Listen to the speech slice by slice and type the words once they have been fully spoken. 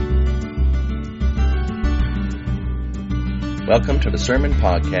Welcome to the Sermon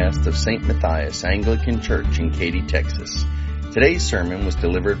Podcast of St. Matthias Anglican Church in Katy, Texas. Today's sermon was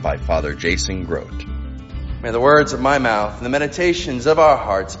delivered by Father Jason Grote. May the words of my mouth and the meditations of our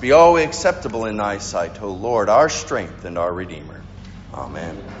hearts be always acceptable in thy sight, O Lord, our strength and our Redeemer.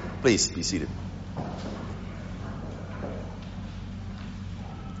 Amen. Please be seated.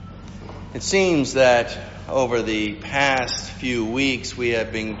 It seems that over the past few weeks we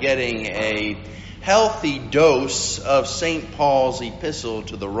have been getting a healthy dose of St. Paul's epistle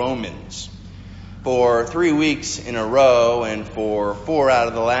to the Romans. For 3 weeks in a row and for 4 out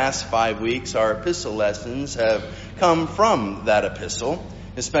of the last 5 weeks, our epistle lessons have come from that epistle,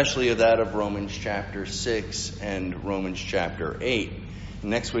 especially of that of Romans chapter 6 and Romans chapter 8.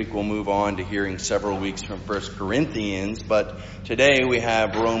 Next week we'll move on to hearing several weeks from 1 Corinthians, but today we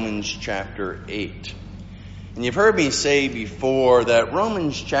have Romans chapter 8. And you've heard me say before that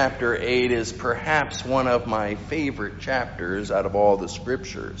Romans chapter 8 is perhaps one of my favorite chapters out of all the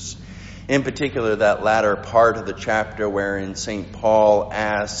scriptures. In particular, that latter part of the chapter wherein St. Paul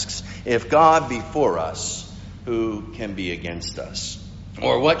asks, if God be for us, who can be against us?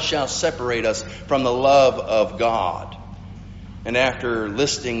 Or what shall separate us from the love of God? And after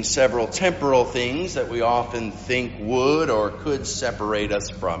listing several temporal things that we often think would or could separate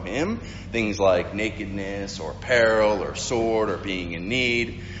us from him, things like nakedness or peril or sword or being in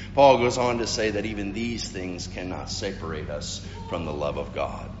need, Paul goes on to say that even these things cannot separate us from the love of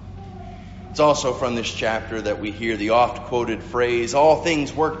God. It's also from this chapter that we hear the oft-quoted phrase, all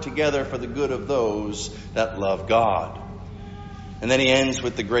things work together for the good of those that love God. And then he ends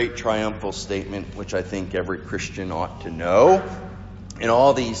with the great triumphal statement, which I think every Christian ought to know. In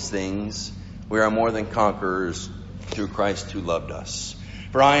all these things, we are more than conquerors through Christ who loved us.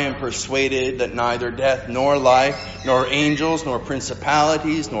 For I am persuaded that neither death nor life, nor angels, nor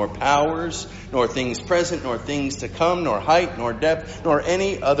principalities, nor powers, nor things present, nor things to come, nor height, nor depth, nor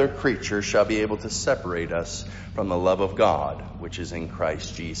any other creature shall be able to separate us from the love of God, which is in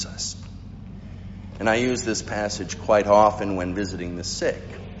Christ Jesus. And I use this passage quite often when visiting the sick.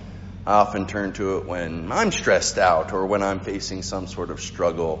 I often turn to it when I'm stressed out or when I'm facing some sort of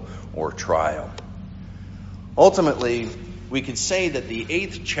struggle or trial. Ultimately, we could say that the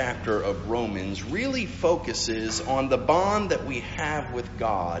 8th chapter of Romans really focuses on the bond that we have with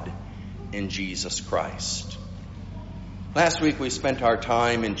God in Jesus Christ. Last week we spent our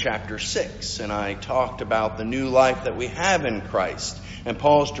time in chapter 6, and I talked about the new life that we have in Christ. And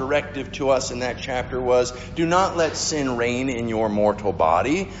Paul's directive to us in that chapter was, do not let sin reign in your mortal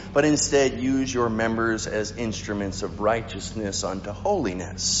body, but instead use your members as instruments of righteousness unto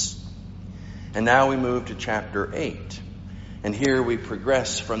holiness. And now we move to chapter 8. And here we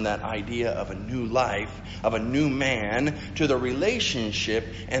progress from that idea of a new life, of a new man, to the relationship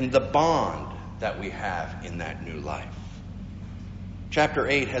and the bond that we have in that new life. Chapter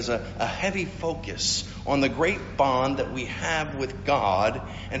 8 has a heavy focus on the great bond that we have with God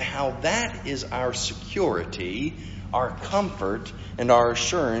and how that is our security, our comfort, and our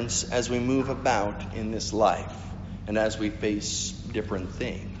assurance as we move about in this life and as we face different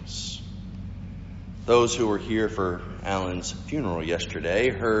things. Those who were here for Alan's funeral yesterday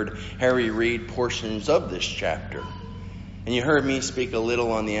heard Harry read portions of this chapter. And you heard me speak a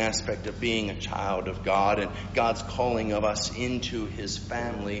little on the aspect of being a child of God and God's calling of us into his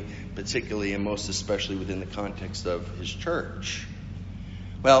family, particularly and most especially within the context of his church.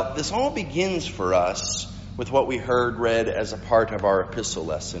 Well, this all begins for us with what we heard read as a part of our epistle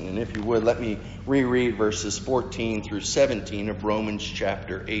lesson. And if you would, let me reread verses 14 through 17 of Romans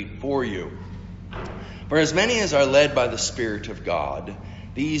chapter 8 for you. For as many as are led by the Spirit of God,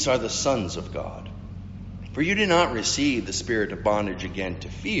 these are the sons of God. For you did not receive the spirit of bondage again to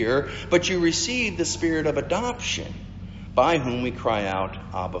fear, but you received the spirit of adoption, by whom we cry out,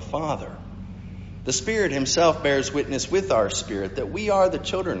 Abba, Father. The Spirit himself bears witness with our spirit that we are the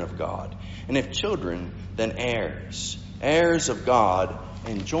children of God, and if children, then heirs, heirs of God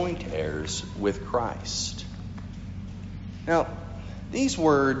and joint heirs with Christ. Now, these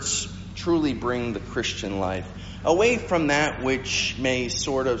words truly bring the Christian life away from that which may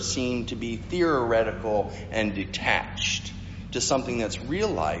sort of seem to be theoretical and detached to something that's real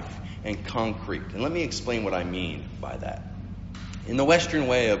life and concrete. And let me explain what I mean by that. In the Western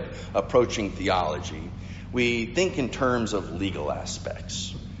way of approaching theology, we think in terms of legal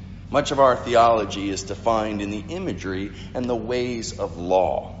aspects. Much of our theology is defined in the imagery and the ways of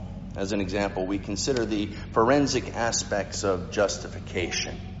law. As an example, we consider the forensic aspects of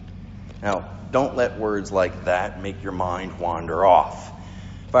justification. Now, don't let words like that make your mind wander off.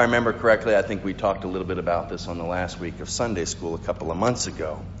 If I remember correctly, I think we talked a little bit about this on the last week of Sunday school a couple of months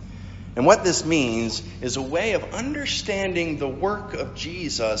ago. And what this means is a way of understanding the work of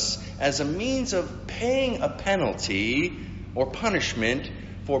Jesus as a means of paying a penalty or punishment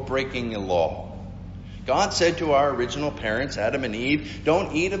for breaking a law. God said to our original parents, Adam and Eve,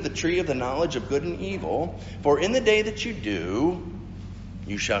 "Don't eat of the tree of the knowledge of good and evil, for in the day that you do,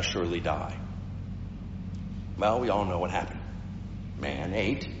 you shall surely die." Well, we all know what happened. Man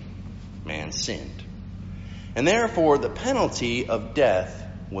ate, man sinned. And therefore, the penalty of death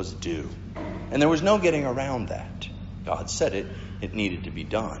was due. And there was no getting around that. God said it, it needed to be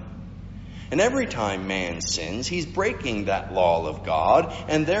done. And every time man sins, he's breaking that law of God,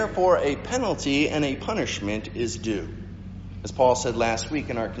 and therefore a penalty and a punishment is due. As Paul said last week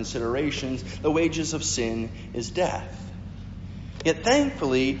in our considerations, the wages of sin is death. Yet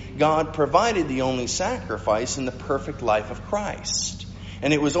thankfully, God provided the only sacrifice in the perfect life of Christ.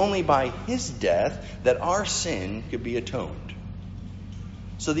 And it was only by his death that our sin could be atoned.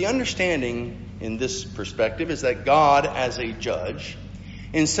 So the understanding in this perspective is that God, as a judge,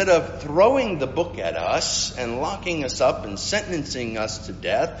 instead of throwing the book at us and locking us up and sentencing us to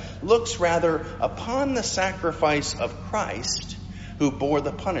death, looks rather upon the sacrifice of Christ, who bore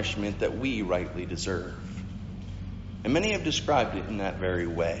the punishment that we rightly deserve. And many have described it in that very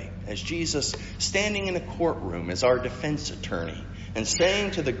way, as Jesus standing in a courtroom as our defense attorney and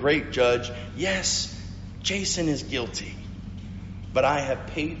saying to the great judge, "Yes, Jason is guilty, but I have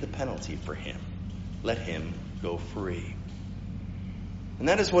paid the penalty for him. Let him go free." And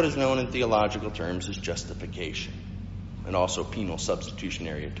that is what is known in theological terms as justification, and also penal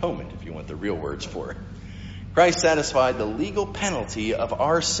substitutionary atonement, if you want the real words for it. Christ satisfied the legal penalty of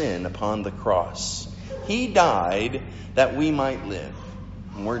our sin upon the cross. He died that we might live,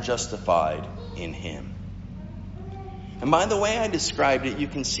 and we're justified in him. And by the way I described it, you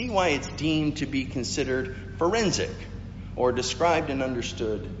can see why it's deemed to be considered forensic, or described and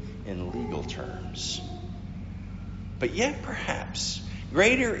understood in legal terms. But yet perhaps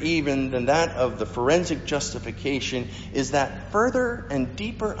greater even than that of the forensic justification is that further and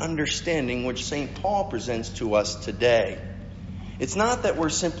deeper understanding which St. Paul presents to us today. It's not that we're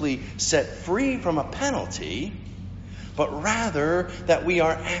simply set free from a penalty, but rather that we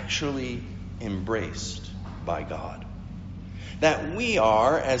are actually embraced by God. That we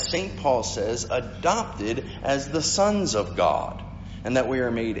are, as St. Paul says, adopted as the sons of God, and that we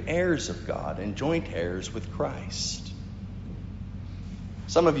are made heirs of God and joint heirs with Christ.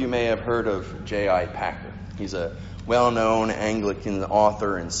 Some of you may have heard of J.I. Packer. He's a well-known Anglican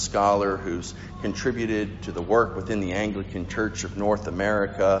author and scholar who's contributed to the work within the Anglican Church of North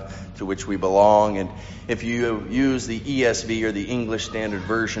America, to which we belong. And if you use the ESV, or the English Standard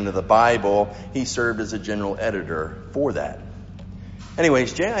Version of the Bible, he served as a general editor for that.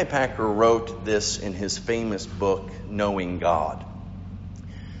 Anyways, J.I. Packer wrote this in his famous book, Knowing God.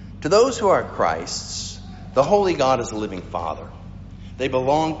 To those who are Christ's, the Holy God is a living Father. They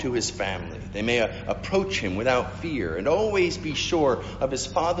belong to his family. They may approach him without fear and always be sure of his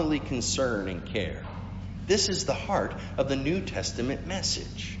fatherly concern and care. This is the heart of the New Testament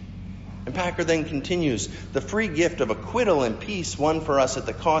message. And Packer then continues, the free gift of acquittal and peace won for us at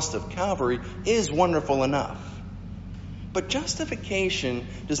the cost of Calvary is wonderful enough. But justification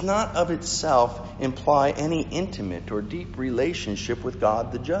does not of itself imply any intimate or deep relationship with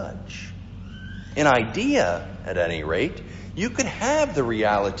God the judge. In idea, at any rate, you could have the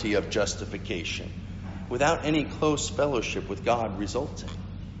reality of justification without any close fellowship with God resulting.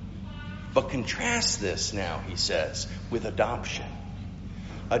 But contrast this now, he says, with adoption.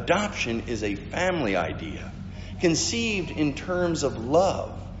 Adoption is a family idea, conceived in terms of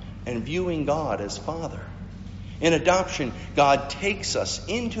love and viewing God as Father. In adoption, God takes us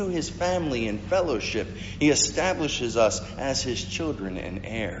into his family and fellowship. He establishes us as his children and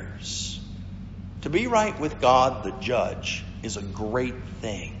heirs. To be right with God, the judge, is a great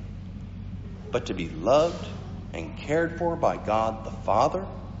thing. But to be loved and cared for by God, the Father,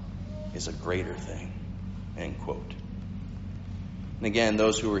 is a greater thing. End quote. And again,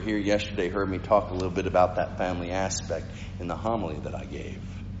 those who were here yesterday heard me talk a little bit about that family aspect in the homily that I gave.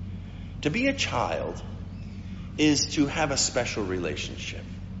 To be a child is to have a special relationship.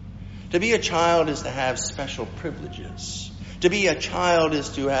 To be a child is to have special privileges. To be a child is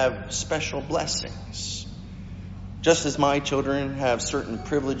to have special blessings. Just as my children have certain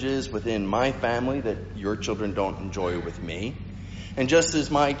privileges within my family that your children don't enjoy with me, and just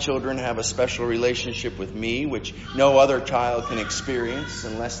as my children have a special relationship with me which no other child can experience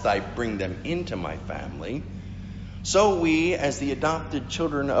unless I bring them into my family, so we, as the adopted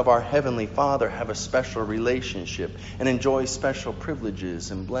children of our Heavenly Father, have a special relationship and enjoy special privileges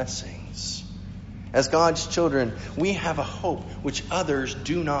and blessings. As God's children, we have a hope which others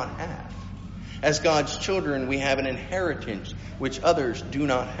do not have. As God's children, we have an inheritance which others do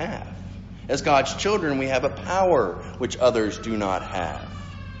not have. As God's children, we have a power which others do not have.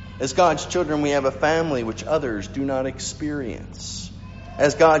 As God's children, we have a family which others do not experience.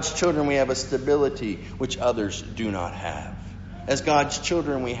 As God's children, we have a stability which others do not have. As God's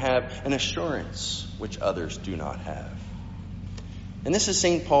children, we have an assurance which others do not have. And this is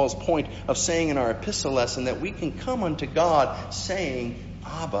St. Paul's point of saying in our epistle lesson that we can come unto God saying,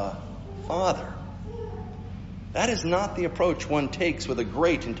 Abba, Father. That is not the approach one takes with a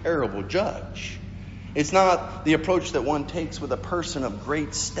great and terrible judge. It's not the approach that one takes with a person of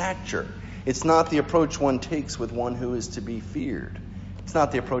great stature. It's not the approach one takes with one who is to be feared. It's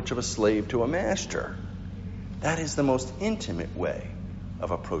not the approach of a slave to a master. That is the most intimate way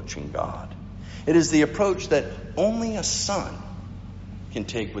of approaching God. It is the approach that only a son can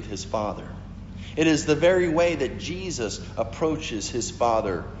take with his Father. It is the very way that Jesus approaches his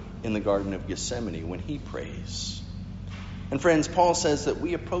Father in the Garden of Gethsemane when he prays. And friends, Paul says that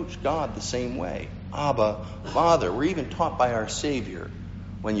we approach God the same way. Abba, Father. We're even taught by our Savior,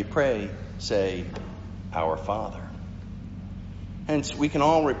 when you pray, say, Our Father. Hence, we can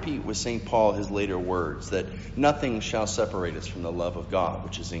all repeat with St. Paul his later words, that nothing shall separate us from the love of God,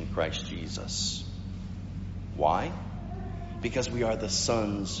 which is in Christ Jesus. Why? Because we are the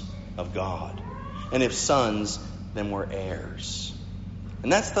sons of God. And if sons, then we're heirs.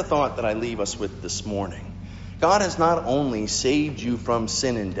 And that's the thought that I leave us with this morning. God has not only saved you from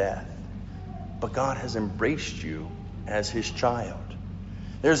sin and death, but God has embraced you as his child.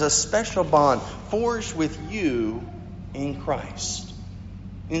 There's a special bond forged with you in Christ,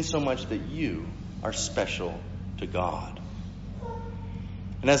 insomuch that you are special to God.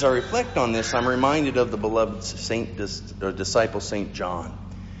 And as I reflect on this, I'm reminded of the beloved disciple St. John.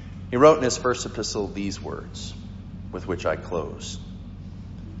 He wrote in his first epistle these words, with which I close.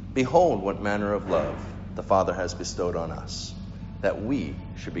 Behold, what manner of love the Father has bestowed on us, that we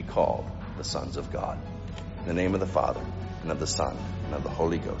should be called the sons of God. In the name of the Father, and of the Son, and of the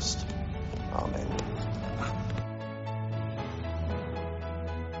Holy Ghost. Amen.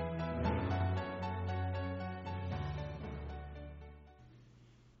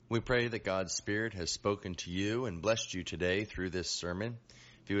 We pray that God's Spirit has spoken to you and blessed you today through this sermon.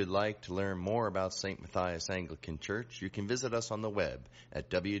 If you would like to learn more about St. Matthias Anglican Church, you can visit us on the web at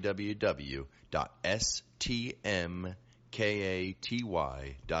www.stmkaty.org.